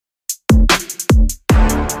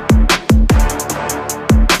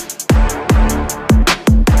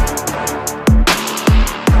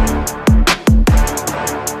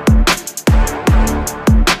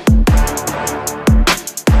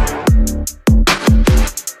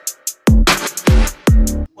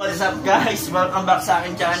is up guys? Welcome back sa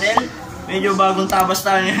akin channel. Medyo bagong tabas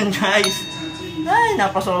tayo ngayon guys. Ay,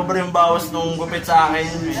 napasobra yung bawas nung gupit sa akin.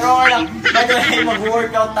 Pero okay lang. By the way,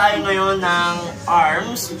 mag-workout tayo ngayon ng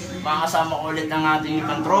arms. Makasama ko ulit ng ating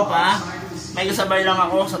ibang tropa. May kasabay lang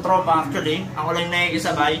ako sa tropa actually. Ako lang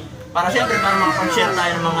nakikisabay. Para siyempre, para makapag-share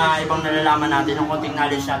tayo ng mga ibang nalalaman natin ng konting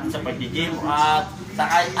knowledge natin sa pag-gym at sa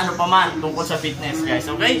kahit ano pa man tungkol sa fitness guys,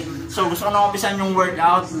 okay? So gusto ko na umpisan yung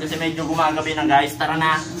workout kasi medyo gumagabi na guys. Tara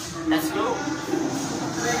na, let's go!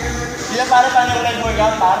 Sila para paano yung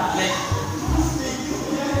workout pa?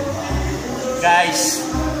 Guys,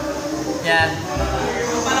 yan.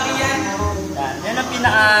 Yan, yan ang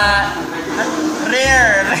pinaka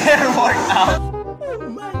rare workout. Oh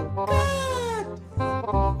my God!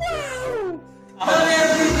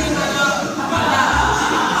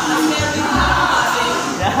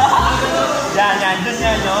 Yan, dun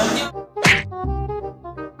yan yun.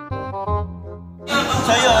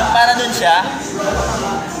 So yun, para dun siya.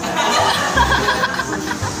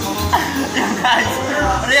 Yan guys,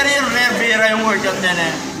 rare bira yung workout yan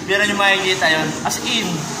eh. Bira nyo makikita yun, as in.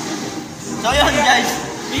 So yun guys.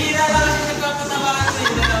 Bira lang kasi nagpapatawakan sa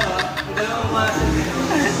inyo dalawa. Dalawang muscle.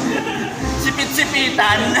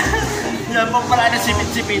 Sipit-sipitan. Yan po pala na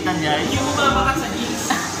sipit-sipitan guys. Yung bumaba ka sa jeans.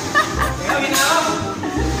 Gawin na ako.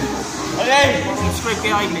 Okay, subscribe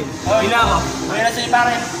kayo kay Glenn. Bila ako. Okay na si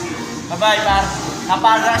pare. Bye-bye pare.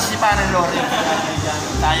 Napaga si pare Lori.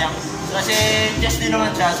 Sayang. Kasi just din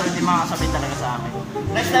naman siya, so hindi makakasabit talaga sa akin.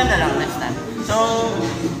 Next time na lang, next time. So,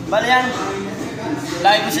 bali yan.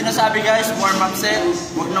 Like ko sinasabi guys, warm up set.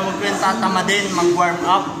 Huwag na huwag kayong tatama din mag-warm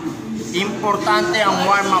up. Importante ang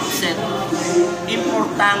warm up set.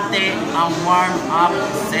 Importante ang warm up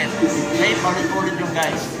set. Okay, paulit-ulit yung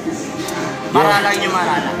guys. Maralang yung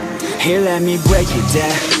maralang. Here, let me break it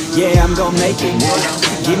down. Yeah, I'm gonna make it now.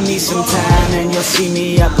 Give me some time and you'll see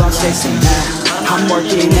me up on stage somehow. I'm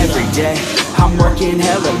working every day, I'm working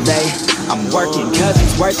hella late. I'm working cause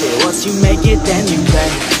it's worth it. Once you make it, then you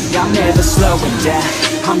play. I'm never slowing down,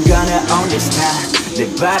 I'm gonna own this town.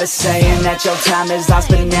 Live by the saying that your time is lost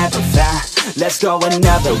but never found. Let's go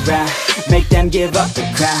another round, make them give up the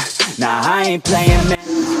crown. Nah, I ain't playing man.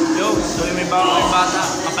 Yo, so may bago kayong bata,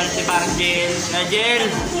 kapalit si parang Jill. Jill,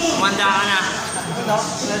 kumanda ka na.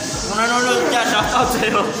 Kung nanonood ka, shoutout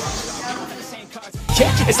sa'yo.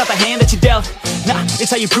 Yeah, it's not the hand that you dealt. Nah, it's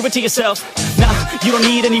how you prove it to yourself. Nah, you don't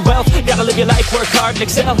need any wealth. Gotta live your life, work hard and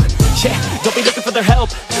excel. Yeah, don't be looking for their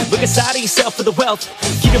help. Look inside of yourself for the wealth.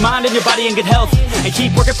 Keep your mind and your body in good health. And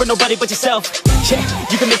keep working for nobody but yourself. Yeah,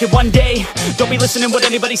 you can make it one day. Don't be listening what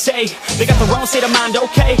anybody say. They got the wrong state of mind,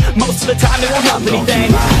 okay. Most of the time they won't help anything.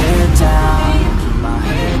 Keep my head down, keep my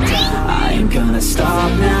head down. I ain't gonna stop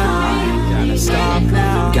now.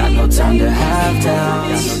 Got no time to have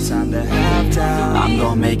doubts. I'm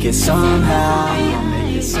gonna make it somehow.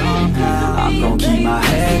 I'm gonna keep my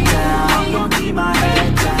head down.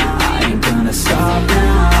 I ain't gonna stop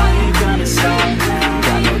now. Got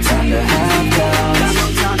no time to have doubts.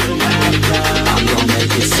 I'm gonna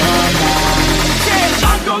make it somehow.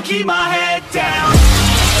 I'm gonna keep my head down.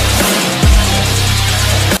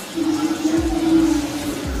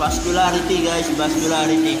 Vascularity guys,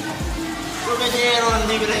 vascularity. Pero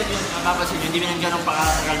hindi rin mapapansin nyo, hindi rin ganun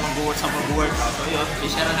pakatagal sa mag-workout. So yun,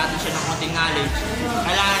 i-share natin siya ng konting knowledge.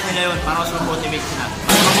 Kailangan nila yun para mas ma-motivate sila.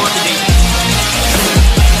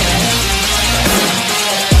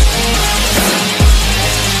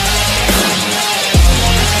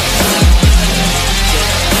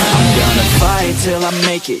 I'm gonna fight till I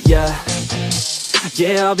make it, yeah.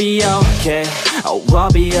 Yeah, I'll be okay. Oh,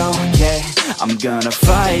 I'll be okay. I'm gonna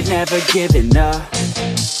fight, never giving up.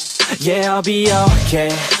 Yeah, I'll be okay,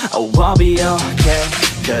 oh, I'll be okay.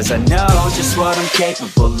 Cause I know just what I'm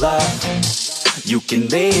capable of. You can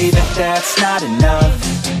leave if that's not enough.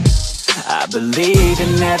 I believe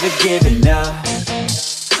in never giving up.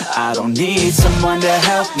 I don't need someone to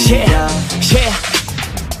help me up.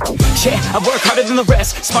 Yeah, I work harder than the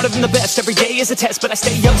rest, smarter than the best. Every day is a test, but I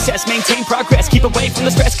stay obsessed. Maintain progress, keep away from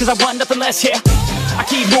the stress, cause I want nothing less, yeah. I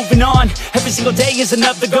keep moving on, every single day is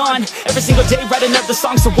another gone. Every single day write another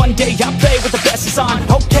song, so one day I'll play with the best is on.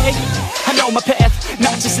 Okay, I know my path,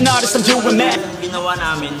 not just an artist, I'm doing that. Ginawa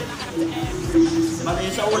namin,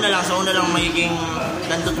 sa una lang magiging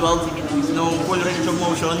 10 to 12 nung full range of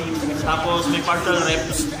motion. Tapos may partial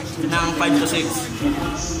reps ng 5 to 6.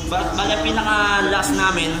 Bale, pinaka last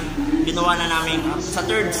namin, ginawa na namin sa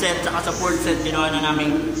third set saka sa fourth set, ginawa na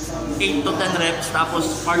namin 8 to 10 reps.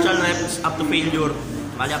 Tapos partial reps up to failure.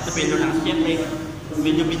 Bale, up to failure lang. Siyempre,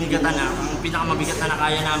 medyo binigatan na. Ang pinakamabigat na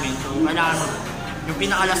kaya namin. So, kailangan yung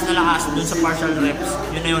pinaka last na lakas dun sa partial reps.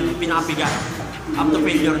 Yun na yun, yung pinakabigat. up to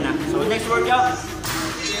failure na. So next workout,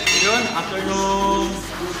 yun, after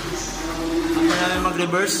namin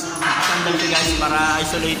mag-reverse, sandal siya guys para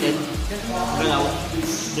isolated. Galaw.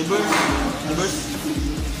 Reverse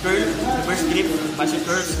curl, reverse grip, bicep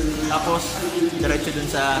curls, tapos diretso dun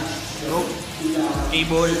sa rope,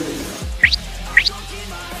 cable.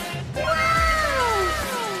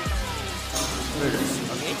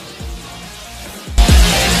 Okay?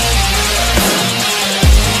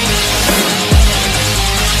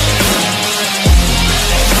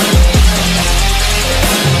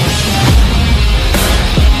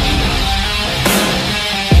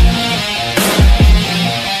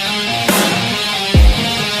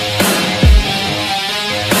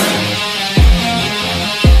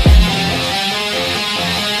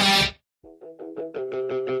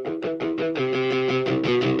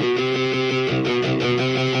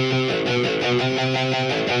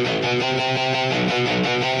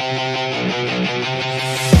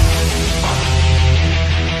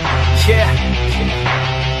 Yeah,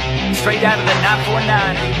 straight out of the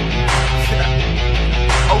 949.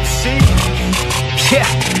 OC. Yeah,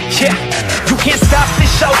 you can't stop this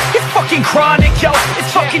show. It's fucking chronic, yo. It's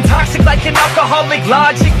fucking toxic like an alcoholic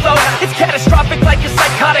logic flow. It's catastrophic like a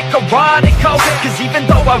psychotic erotic code. Cause even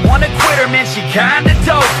though I wanna quit her, man, she kinda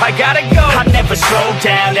dope. I gotta go. I never slow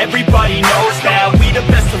down, everybody knows now. We the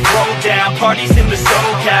best to throw down, parties in the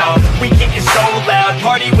SoCal. We getting so loud,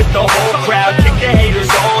 party with the whole crowd. Kick the haters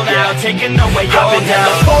all out, taking away all down.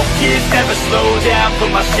 Never focus, never slow down.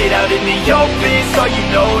 Put my shit out in the open, so you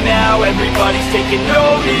know now. Everybody's taking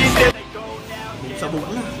notice. Sabog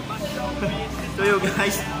na. So yun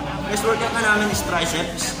guys, next workout na namin is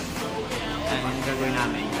triceps. Ayan, yung gagawin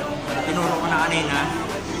namin. Tinuro ko na kanina.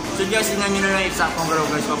 So guys, tingnan nyo na lang exactong galaw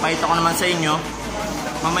guys. Papahita ko naman sa inyo.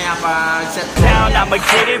 Mamaya pag set down, I'ma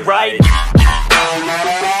get it right.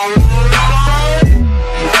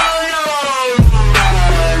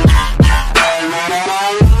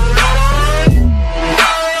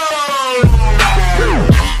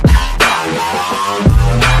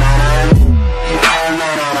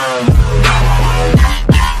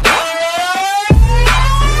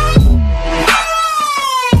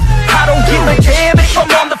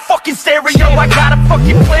 I got a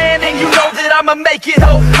fucking plan and you know that I'ma make it,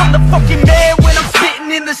 ho. I'm the fucking man when I'm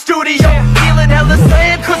spitting in the studio. Feeling hella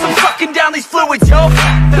slammed cause I'm sucking down these fluids, yo.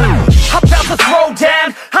 I'm about to throw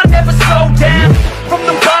down, I never slow down. From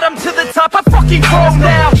the bottom to the top, I fucking grow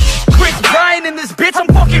now. Chris Bryant in this bitch, I'm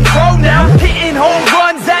fucking pro now. Hitting home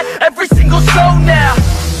runs at every single show now.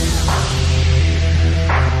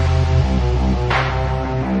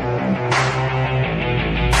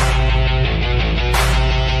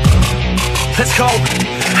 Let's go.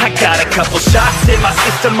 I got a couple shots in my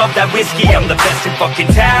system of that whiskey. I'm the best in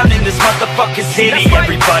fucking town in this motherfucking city.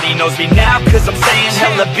 Everybody knows me now cause I'm staying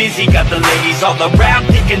hella busy. Got the ladies all around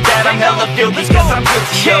thinking that I'm hella filthy cause I'm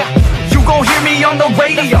guilty, yo. You gon' hear me on the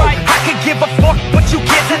radio. I could give a fuck, but you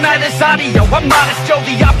get tonight is audio. I'm modest, Joe,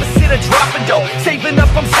 the opposite of dropping dough. Saving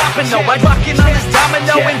up, I'm stopping, no. I lock in on this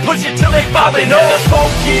domino and push it till they falling. Never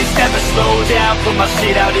focus, never slow down. Put my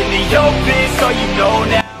shit out in the open, so you know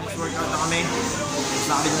now.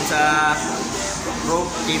 Nakabit sa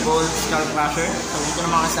rope, cable, skull crusher. So dito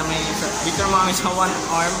naman kami sa one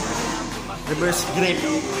arm reverse grip,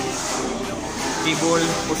 cable,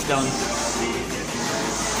 push down.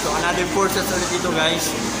 So another 4 sets ulit dito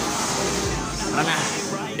guys. Tara na.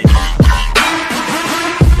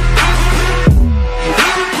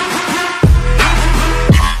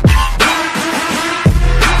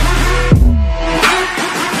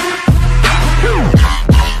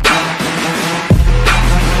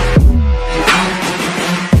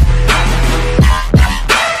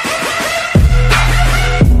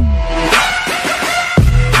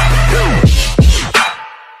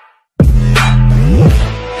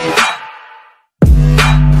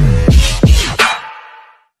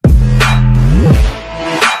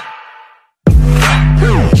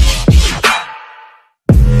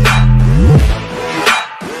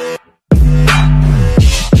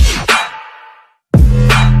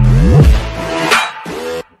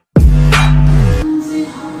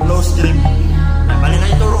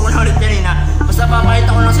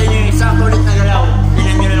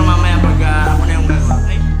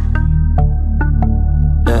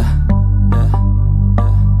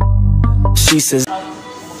 She says this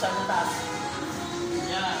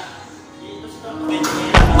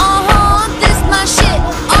my shit.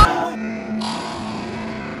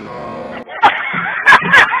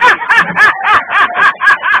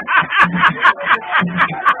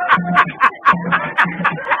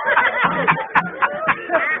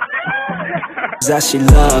 That she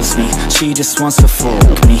loves me, she just wants to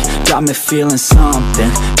fuck me. Got me feeling something,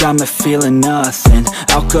 got me feeling nothing.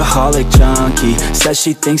 Alcoholic junkie, says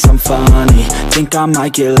she thinks I'm funny. Think I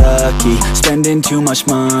might get lucky, spending too much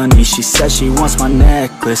money. She says she wants my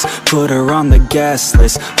necklace, put her on the guest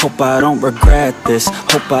list. Hope I don't regret this,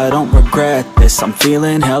 hope I don't regret this. I'm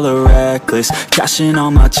feeling hella reckless, cashing all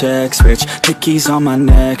my checks rich. Hickeys on my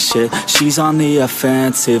neck, shit, she's on the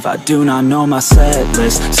offensive. I do not know my set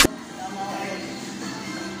list.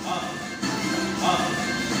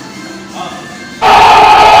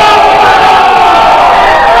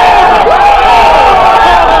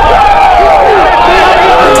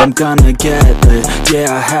 I'm gonna get lit,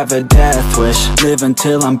 yeah I have a death wish. Live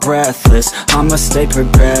until I'm breathless, I'ma stay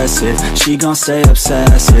progressive. She gon' stay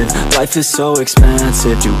obsessive, life is so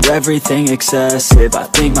expensive. Do everything excessive, I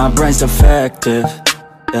think my brain's defective.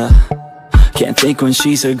 Yeah, can't think when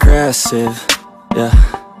she's aggressive. Yeah,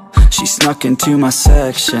 she snuck into my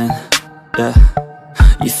section. Yeah,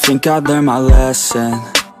 you think I'd learn my lesson.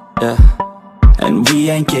 Yeah, and we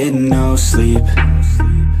ain't getting no sleep.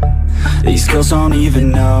 These girls don't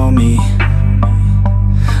even know me.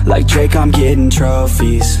 Like Drake, I'm getting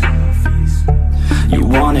trophies. You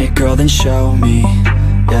want it, girl, then show me.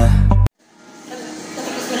 Yeah.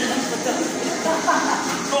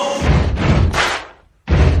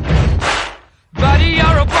 Buddy,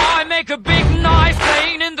 you're a boy, make a big noise.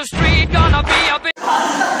 Playing in the street, gonna be a big...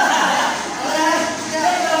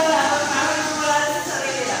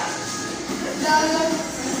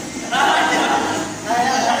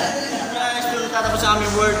 Tapos sa aming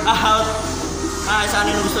workout. Sana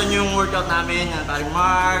gusto nyo yung workout namin. Paring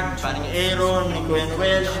Mark, paring Aaron, ni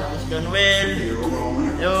Gwenwell, si Gwenwell,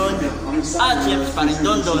 yun. At siyempre paring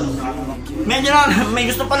Dondon. Medyo na, may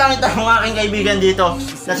gusto pa lang itanong ng aking kaibigan dito.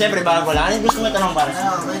 Na siyempre bago lang. Ano gusto mo itanong para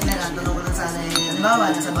sa? Pwede na, tanong ko lang sana eh. Halimbawa,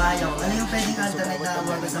 nasa bahay ako. Ano yung pwedeng alternate na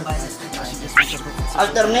workout sa bahay?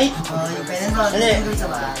 Alternate? Yung pwede ba? Sa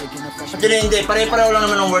bahay. Hindi. Pare-pareho lang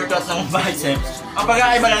naman ang workout ng biceps. Ang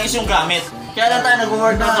pagkakaiba lang is yung gamit. Kaya lang tayo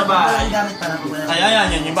nag-workout sa bahay.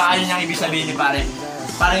 Ayan, yung bahay niyang ibig sabihin ni pare.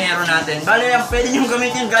 Parang aero natin. Bale, pwede niyong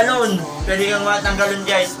gamitin yung galon. Pwede kang gamit ng galon,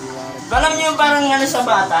 guys. Alam niyo yung parang ano sa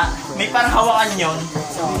bata, may parang hawakan yun.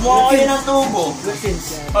 Kumuha kayo ng tubo.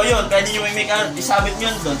 O yun, pwede nyo may isabit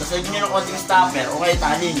nyo doon. Tapos lagyan nyo ng konting stopper o kaya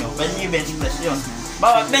tali nyo. Pwede nyo bench press yun.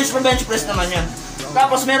 Bawat bench press naman yun.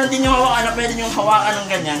 Tapos meron din yung hawakan na pwede nyo hawakan ng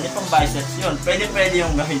ganyan. Itong biceps yun. Pwede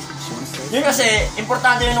yung gawin. Yun kasi,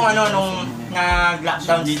 importante yun nung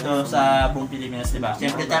nag-lockdown dito sa buong Pilipinas, diba?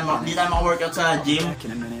 Siyempre, di tayo maka-workout sa gym.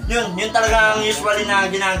 Yun talagang usually na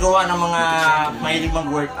ginagawa ng mga mahilig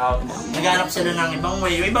mag-workout. Naghanap sila ng ibang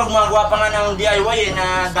way. Yung iba gumagawa pa nga ng DIY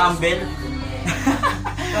na dumbbell.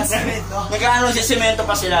 Nag-ano si semento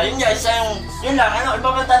pa sila. Yun guys, yun lang. Iba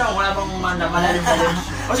bang tanong? Wala bang malalim pa rin?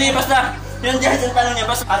 O sige, basta. Yun guys, yung tanong niya.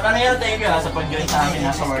 Basta, Panangero, thank you sa pag-join sa amin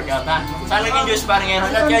sa workout ha. Sana nag-enjoy sa Panangero.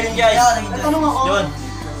 At kayo din guys. Tanong ako. Yun.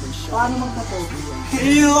 Paano magpa-pogi?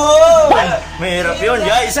 Yun! Mahirap yun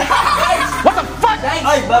guys. What the fuck?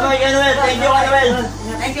 Ay, bye-bye Ganuel. Thank you Ganuel.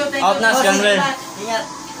 Thank you. Out na si Ganuel.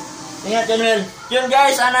 Ingat Ganuel. Yun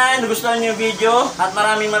guys, sana nagustuhan niyo yung video. At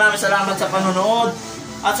maraming salamat sa panonood.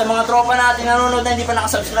 At sa mga tropa natin nanonood na hindi pa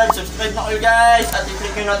nakasubscribe, subscribe na kayo guys. At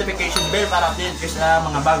i-click yung notification bell para update kayo sa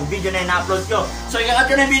mga bagong video na ina-upload ko. So ikakat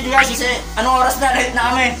ko na yung video guys kasi anong oras na? Late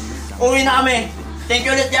na kami. Uwi na kami. Thank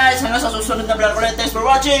you ulit guys. Hanggang sa susunod na vlog ulit. Thanks for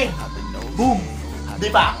watching. Boom.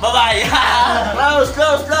 Di ba? Bye-bye.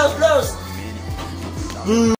 Close.